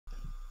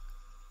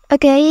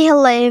Okay,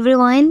 hello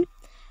everyone.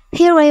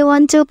 Here I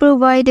want to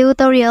provide a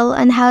tutorial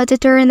on how to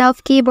turn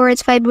off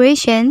keyboard's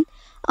vibration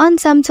on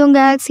Samsung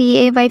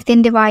Galaxy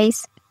A15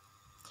 device.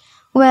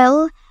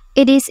 Well,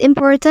 it is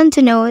important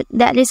to note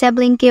that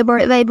disabling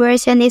keyboard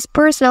vibration is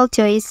personal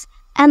choice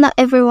and not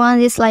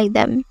everyone is like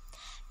them.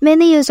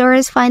 Many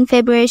users find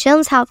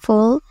vibrations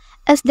helpful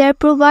as they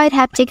provide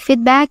haptic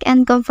feedback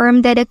and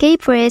confirm that the key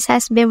phrase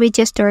has been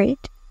registered.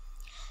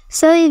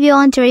 So if you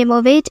want to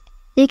remove it,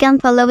 you can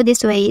follow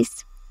these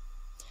ways.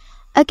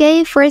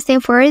 Okay, first thing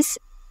first,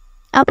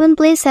 open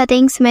Play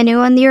Settings menu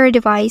on your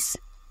device.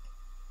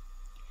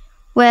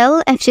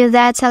 Well, after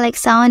that, select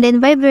Sound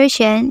and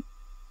Vibration.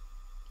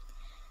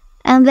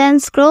 And then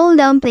scroll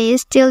down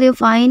please till you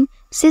find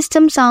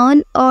System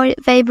Sound or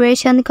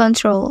Vibration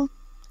Control.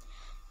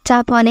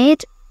 Tap on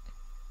it.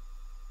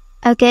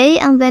 Okay,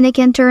 and then you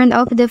can turn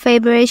off the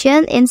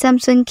vibration in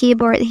Samsung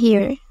keyboard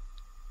here.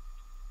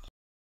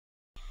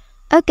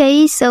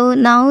 Okay, so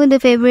now the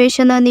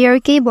vibration on your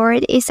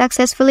keyboard is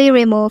successfully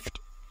removed.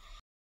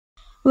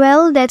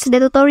 Well, that's the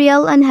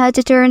tutorial on how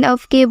to turn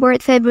off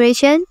keyboard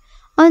vibration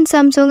on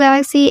Samsung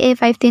Galaxy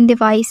A15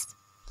 device.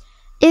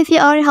 If you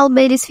are helped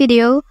by this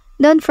video,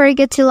 don't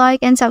forget to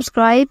like and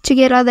subscribe to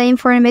get other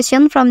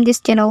information from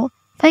this channel.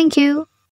 Thank you.